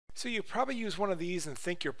So you probably use one of these and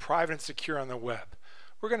think you're private and secure on the web.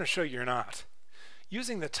 We're going to show you you're not.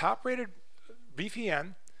 Using the top-rated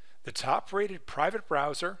VPN, the top-rated private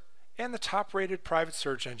browser, and the top-rated private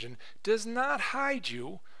search engine does not hide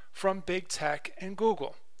you from big tech and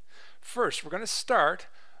Google. First, we're going to start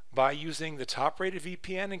by using the top-rated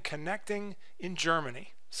VPN and connecting in Germany.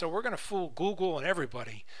 So we're going to fool Google and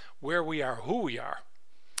everybody where we are, who we are.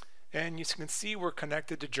 And you can see we're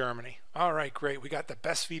connected to Germany. All right, great. We got the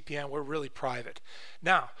best VPN. We're really private.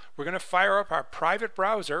 Now, we're going to fire up our private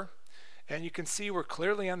browser, and you can see we're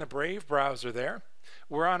clearly on the Brave browser there.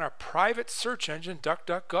 We're on our private search engine,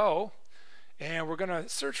 DuckDuckGo, and we're going to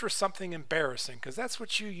search for something embarrassing because that's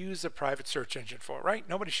what you use a private search engine for, right?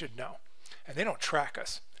 Nobody should know, and they don't track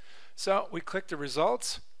us. So we click the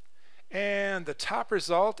results, and the top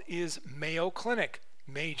result is Mayo Clinic.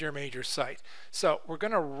 Major site. So we're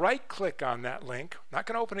going to right click on that link, not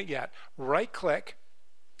going to open it yet, right click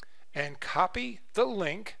and copy the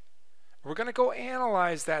link. We're going to go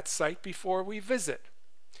analyze that site before we visit.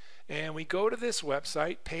 And we go to this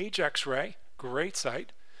website, Page X-Ray, great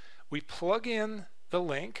site. We plug in the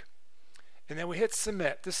link and then we hit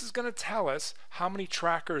submit. This is going to tell us how many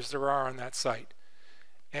trackers there are on that site.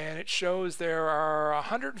 And it shows there are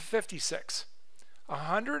 156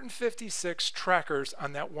 trackers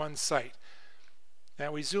on that one site.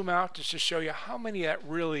 Now we zoom out just to show you how many that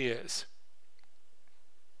really is.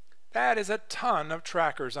 That is a ton of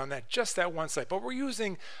trackers on just that one site, but we're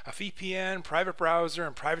using a VPN, private browser,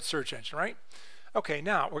 and private search engine, right? Okay,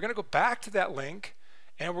 now we're going to go back to that link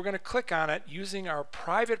and we're going to click on it using our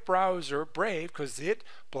private browser, Brave, because it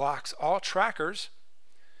blocks all trackers.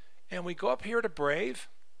 And we go up here to Brave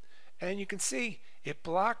and you can see it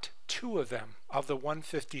blocked 2 of them of the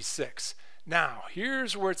 156. Now,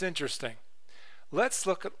 here's where it's interesting. Let's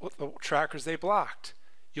look at what the trackers they blocked.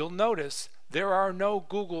 You'll notice there are no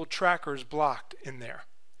Google trackers blocked in there.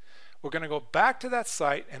 We're going to go back to that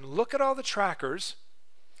site and look at all the trackers.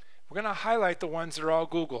 We're going to highlight the ones that are all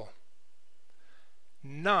Google.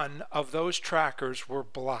 None of those trackers were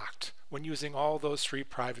blocked when using all those 3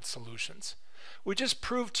 private solutions. We just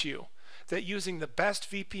proved to you that using the best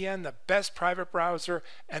VPN, the best private browser,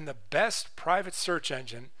 and the best private search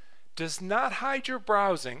engine does not hide your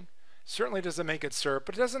browsing, certainly doesn't make it SERP,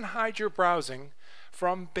 but it doesn't hide your browsing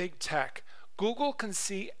from big tech. Google can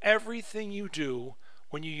see everything you do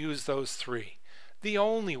when you use those 3. The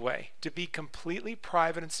only way to be completely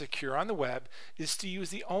private and secure on the web is to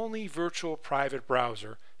use the only virtual private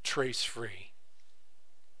browser, trace-free.